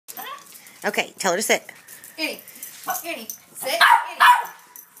Okay, tell her to sit. Annie. Annie. Sit. Annie.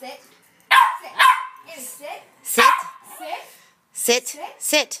 Sit. Sit. Annie, sit. Sit. Sit. Sit.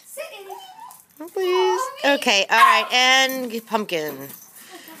 Sit. Sit, Annie. Oh, please. Oh, Okay, alright, and pumpkin.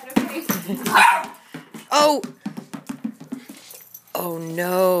 Okay. Oh! Oh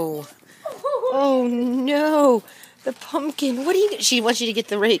no. Oh no. The pumpkin. What do you... She wants you to get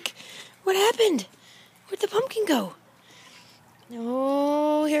the rake. What happened? Where'd the pumpkin go?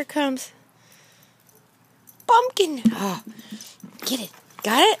 Oh, here it comes. Pumpkin. Oh, get it.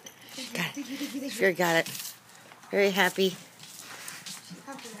 Got it? Got it. Sure got it. Very happy.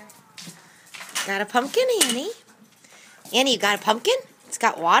 Got a pumpkin, Annie? Annie, you got a pumpkin? It's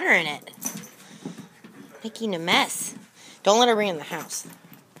got water in it. Making a mess. Don't let her bring it in the house.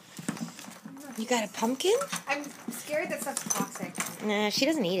 You got a pumpkin? I'm scared that stuff's toxic. Nah, she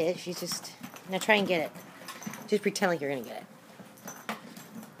doesn't eat it. She's just... Now try and get it. Just pretend like you're going to get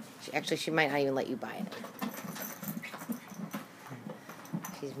it. She might not even let you buy it.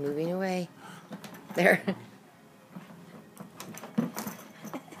 She's moving away. There.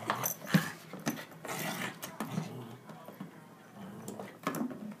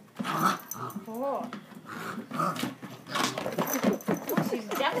 Oh. She's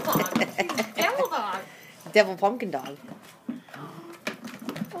devil dog. She's devil dog. Devil pumpkin dog.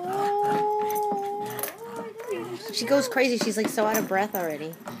 Oh. She goes crazy. She's like so out of breath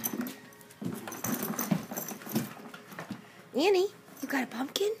already. Annie, you got a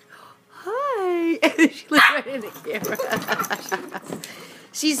pumpkin? Hi. She looks right in the camera.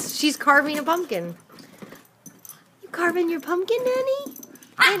 She's carving a pumpkin. You carving your pumpkin, Annie?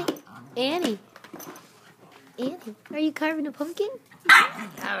 Annie. Annie, are you carving a pumpkin?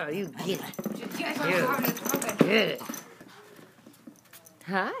 Oh, you get it. You guys want to carve this pumpkin? Get it.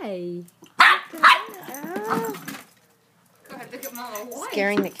 Hi. Oh. Go ahead, look at Mama. What?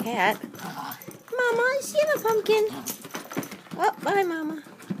 Scaring the cat. Mama, I see a pumpkin. Oh, bye, Mama.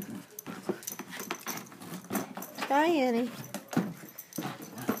 Bye, Annie.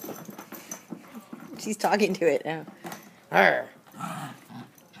 She's talking to it now. Arr.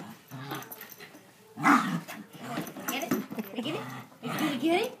 Get it? You get it? You gonna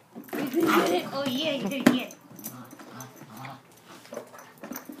get it? You gonna get it? Oh yeah, you gonna get it.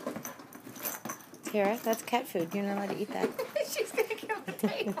 Tara, that's cat food. You're not allowed to eat that. She's gonna get on the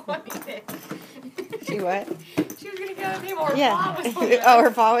table and eat it. She what? She was gonna get on the table. Her Yeah. paw was on there. Oh,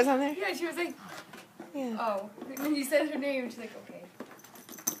 her paw was on there? Yeah, she was like, Yeah. oh. When you said her name, she's like, okay.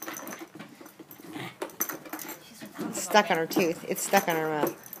 It's stuck on her tooth. It's stuck on her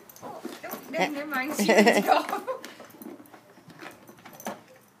mouth. Oh, never mind. She needs to go.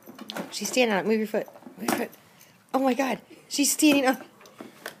 She's standing on it. Move your foot. Move your foot. Oh my God. She's standing up.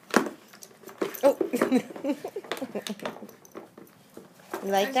 Oh. You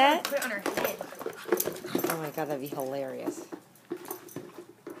like that? Put it on her head. Oh my God, that'd be hilarious.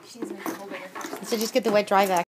 She needs to make a whole bigger. So just get the wet dry vac.